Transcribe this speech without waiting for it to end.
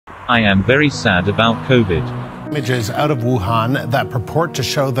I am very sad about COVID. Images out of Wuhan that purport to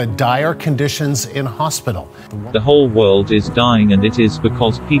show the dire conditions in hospital. The whole world is dying, and it is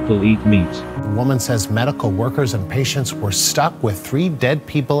because people eat meat. The woman says medical workers and patients were stuck with 3 dead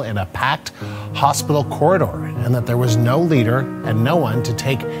people in a packed hospital corridor, and that there was no leader and no one to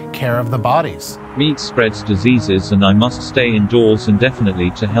take care of the bodies. Meat spreads diseases, and I must stay indoors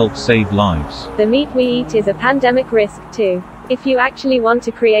indefinitely to help save lives. The meat we eat is a pandemic risk too. If you actually want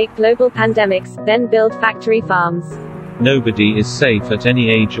to create global pandemics, then build factory farms. Nobody is safe at any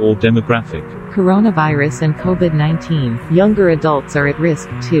age or demographic. Coronavirus and COVID-19, younger adults are at risk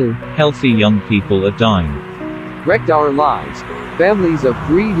too. Healthy young people are dying. Wrecked our lives. Families of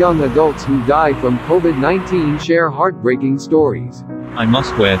 3 young adults who died from COVID-19 share heartbreaking stories. I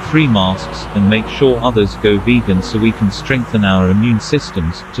must wear 3 masks and make sure others go vegan so we can strengthen our immune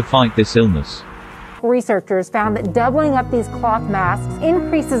systems to fight this illness. Researchers found that doubling up these cloth masks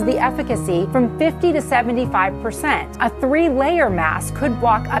increases the efficacy from 50 to 75%. A 3-layer mask could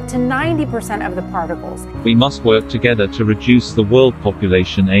block up to 90% of the particles. We must work together to reduce the world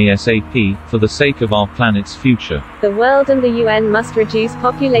population ASAP, for the sake of our planet's future. The world and the UN must reduce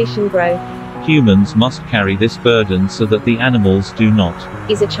population growth. Humans must carry this burden so that the animals do not.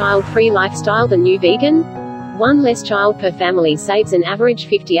 Is a child-free lifestyle the new vegan? 1 less child per family saves an average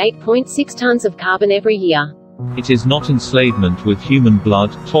 58.6 tons of carbon every year. It is not enslavement with human blood,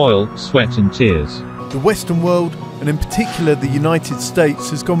 toil, sweat and tears. The Western world, and in particular the United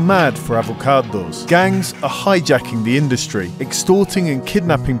States, has gone mad for avocados. Gangs are hijacking the industry, extorting and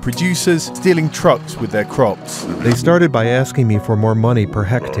kidnapping producers, stealing trucks with their crops. They started by asking me for more money per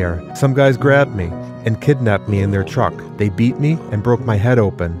hectare. Some guys grabbed me and kidnapped me in their truck. They beat me and broke my head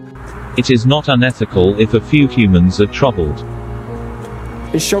open. It is not unethical if a few humans are troubled.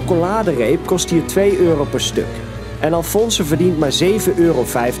 Een chocoladereep kost hier €2 per stuk. En Alfonso verdient maar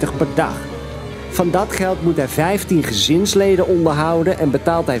 €7,50 per dag. Van dat geld moet hij 15 gezinsleden onderhouden en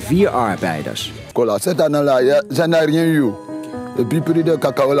betaalt hij 4 arbeiders.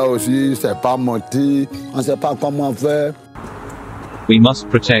 We must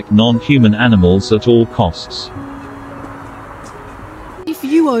protect non-human animals at all costs. If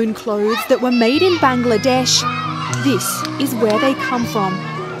you own clothes that were made in Bangladesh, this is where they come from.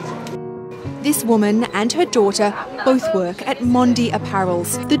 This woman and her daughter both work at Mondi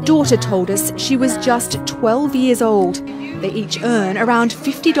Apparels. The daughter told us she was just 12 years old. They each earn around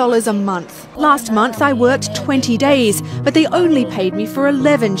 $50 a month. Last month I worked 20 days, but they only paid me for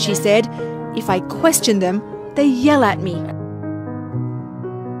 11, she said. If I question them, they yell at me.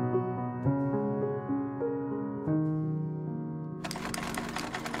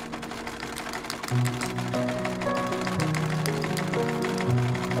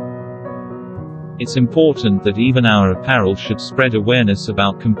 It's important that even our apparel should spread awareness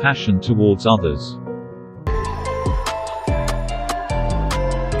about compassion towards others.